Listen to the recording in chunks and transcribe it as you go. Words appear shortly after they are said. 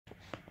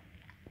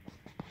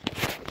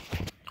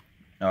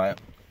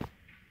Alright,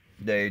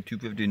 day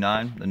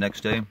 259, the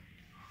next day.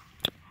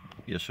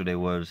 Yesterday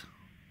was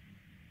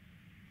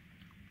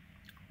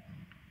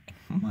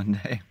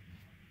Monday.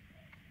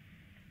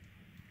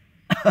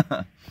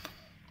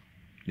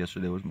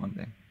 Yesterday was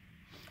Monday.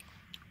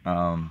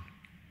 Let's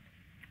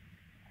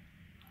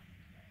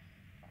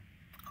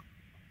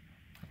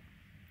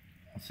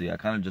see, I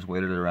kind of just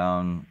waited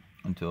around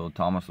until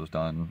Tomas was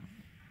done.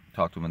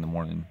 Talked to him in the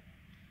morning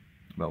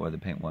about where the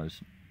paint was.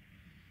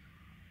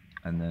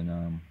 And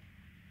then,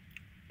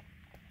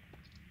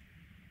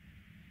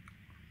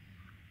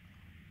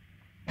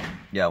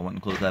 yeah, I went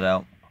and closed that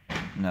out.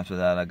 And after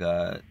that, I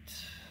got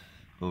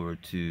over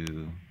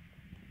to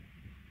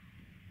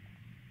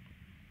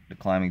the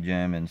climbing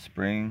gym in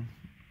Spring.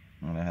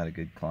 And I had a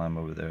good climb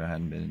over there. I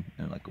hadn't been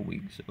in like a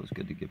week, so it was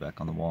good to get back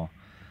on the wall.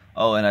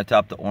 Oh, and I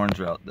topped the orange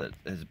route that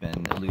has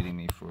been eluding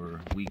me for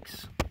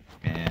weeks.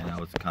 And I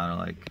was kind of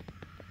like,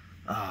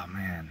 oh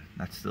man,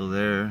 that's still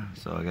there.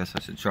 So I guess I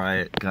should try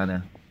it, kind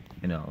of.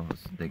 You know, I was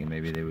thinking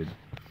maybe they would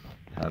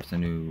have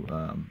some new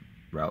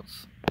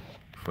routes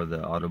for the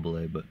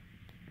RPBC, but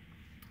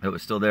it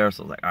was still there,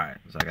 so I was like, alright,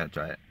 so I gotta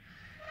try it.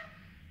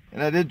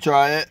 And I did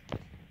try it,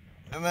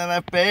 and then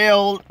I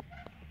failed.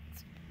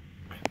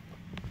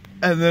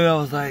 And then I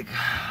was like,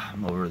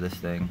 I'm over this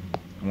thing.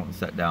 I went and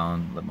sat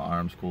down, let my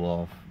arms cool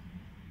off,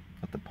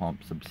 let the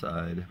pump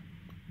subside.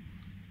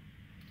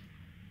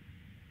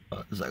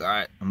 I was like,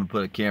 alright, I'm gonna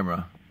put a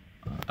camera.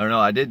 I don't know,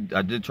 I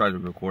did try to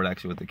record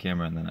actually with the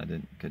camera, and then I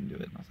couldn't do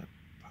it. And I was like,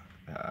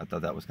 I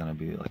thought that was gonna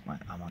be like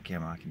I'm on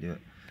camera, I can do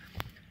it.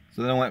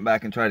 So then I went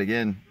back and tried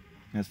again.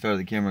 I started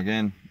the camera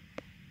again.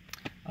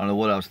 I don't know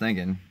what I was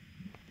thinking,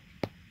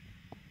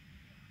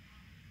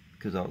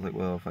 because I was like,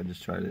 well, if I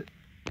just tried it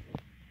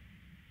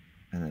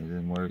and then it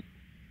didn't work,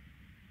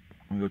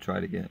 I'm gonna go try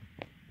it again.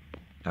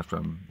 After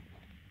I'm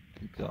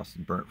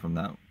exhausted, burnt from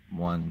that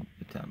one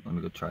attempt, let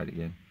me go try it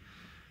again.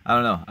 I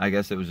don't know, I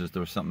guess it was just, there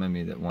was something in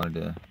me that wanted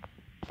to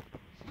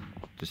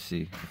just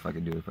see if I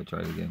could do it if I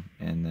tried it again.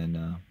 And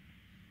then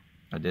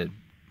I did.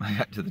 I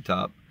got to the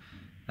top.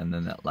 And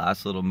then that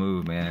last little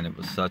move, man, it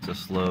was such a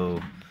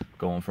slow,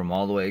 going from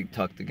all the way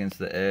tucked against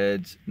the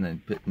edge, and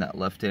then putting that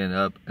left hand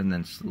up, and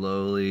then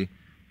slowly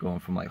going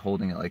from like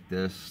holding it like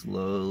this,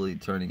 slowly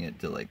turning it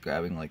to like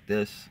grabbing like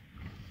this,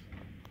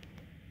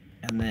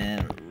 and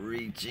then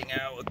reaching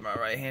out with my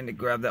right hand to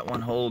grab that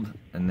one hold,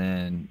 and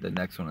then the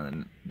next one, and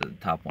then the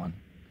top one.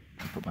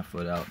 I put my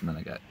foot out, and then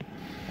I got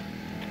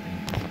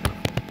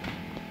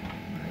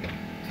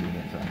 2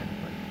 hands on it.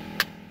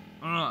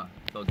 But,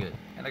 felt good,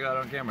 and I got it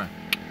on camera.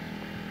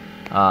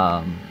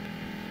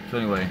 So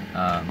anyway,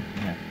 yeah.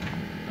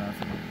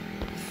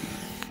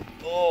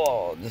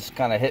 Oh, just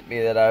kind of hit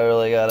me that I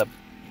really gotta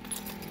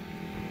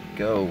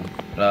go.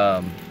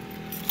 So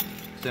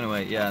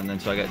anyway, yeah, and then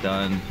so I got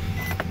done,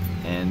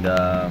 and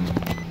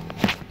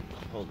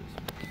holy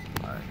smokes.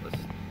 Alright, let's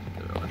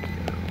get it all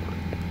together real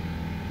quick.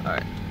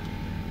 Alright.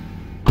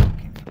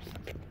 Can't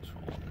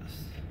control this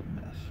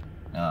mess.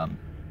 Alright,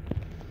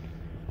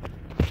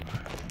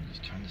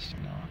 just turn this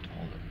thing off to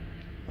hold it.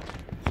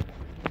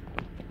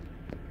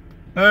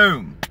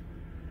 Boom!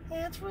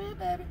 Hands free,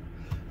 baby.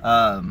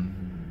 So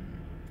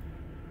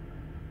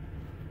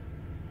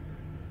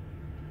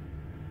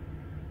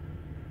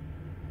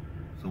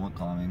went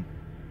climbing,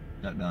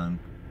 got done,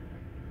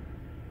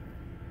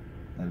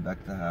 headed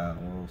back to the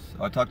house.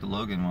 Oh, I talked to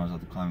Logan when I was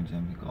at the climbing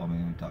gym. He called me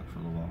and we talked for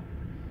a little while.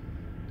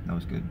 That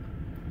was good.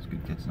 It was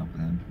good catching up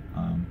with him.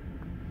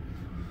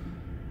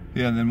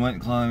 Yeah, and then went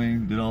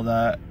climbing, did all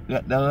that,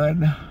 got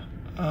done.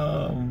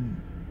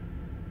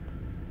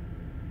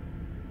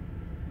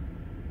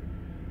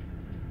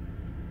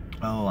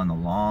 Oh, on the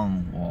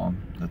long wall,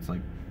 that's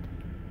like,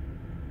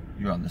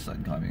 you're on this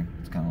side climbing.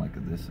 It's kind of like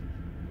this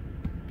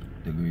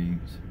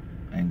degrees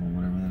angle,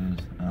 whatever that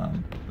is.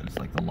 But it's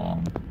like the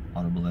long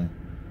RPBC.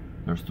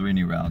 There's 3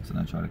 new routes, and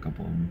I tried a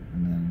couple of them,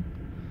 and then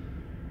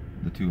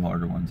the 2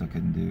 harder ones I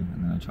couldn't do,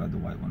 and then I tried the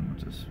white one,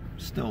 which is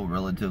still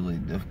relatively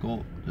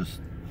difficult,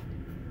 just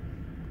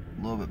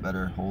a little bit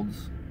better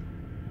holds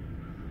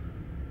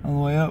all the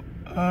way up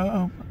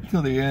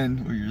till the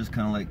end, where you're just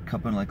kind of like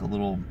cupping like a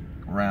little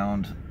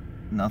round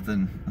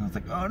nothing, and I was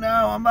like, oh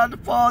no, I'm about to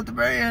fall at the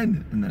very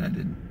end, and then I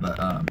didn't. But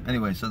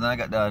anyway, so then I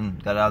got done,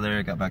 got out of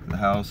there, got back to the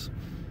house.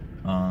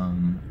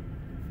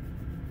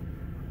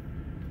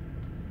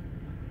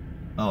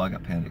 Oh, I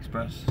got Panda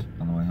Express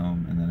on the way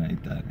home, and then I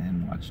ate that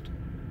and watched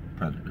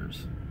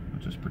Predators,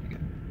 which was pretty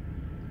good.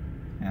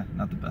 Yeah,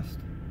 not the best.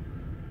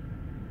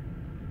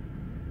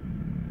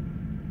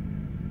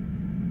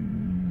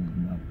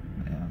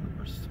 Yeah, the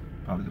worst.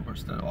 Probably the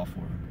worst out of all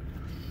 4.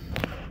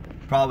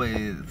 Probably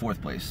 4th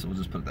place, so we'll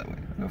just put it that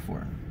way. I'll go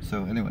 4.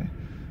 So anyway,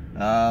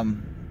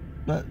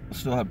 but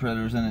still had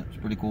Predators in it. It's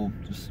pretty cool.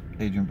 Just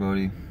Adrian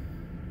Brody.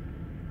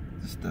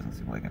 Just doesn't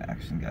seem like an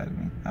action guy to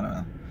me. I don't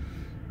know.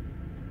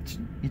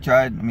 He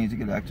tried. I mean, he's a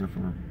good actor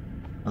for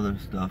other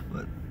stuff,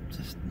 but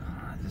just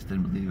I just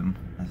didn't believe him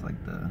as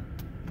like the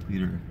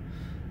leader,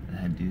 the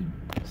head dude.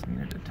 Just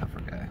needed a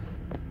tougher guy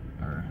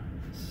or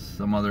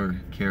some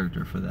other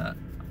character for that,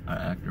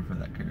 actor for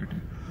that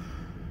character.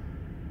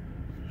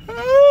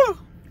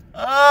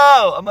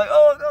 Oh, I'm like,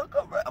 oh,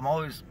 go. I'm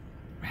always,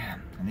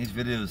 man, in these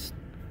videos,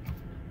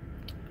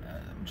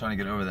 I'm trying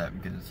to get over that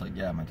because it's like,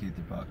 yeah, my teeth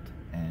are fucked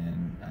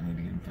and I need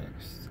to get them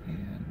fixed.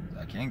 And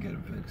I can get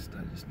them fixed.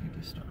 I just need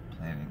to start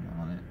planning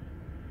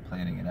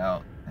it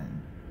out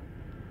and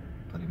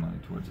putting money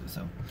towards it.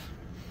 So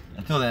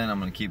until then, I'm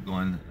going to keep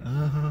going.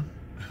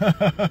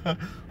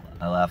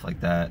 I laugh like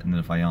that, and then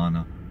if I yawn,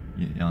 I'll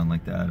yawn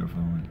like that, or if I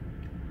went,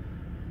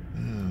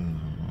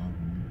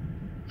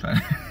 try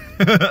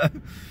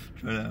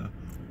to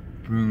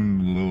bring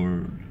the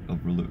lower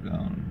upper lip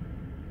down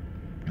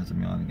as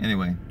I'm yawning.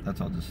 Anyway,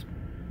 that's all just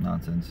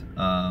nonsense.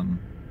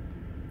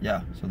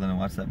 Yeah, so then I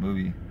watched that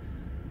movie.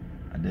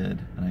 I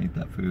did, and I ate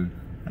that food.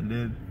 I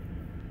did.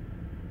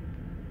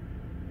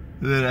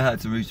 And then I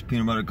had some Reese's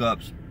peanut butter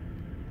cups.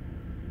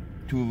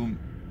 2 of them,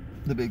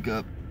 the big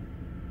cup.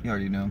 You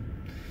already know.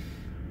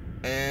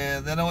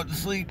 And then I went to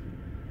sleep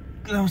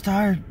because I was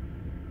tired.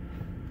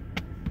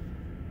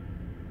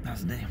 That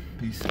was the day.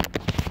 Peace.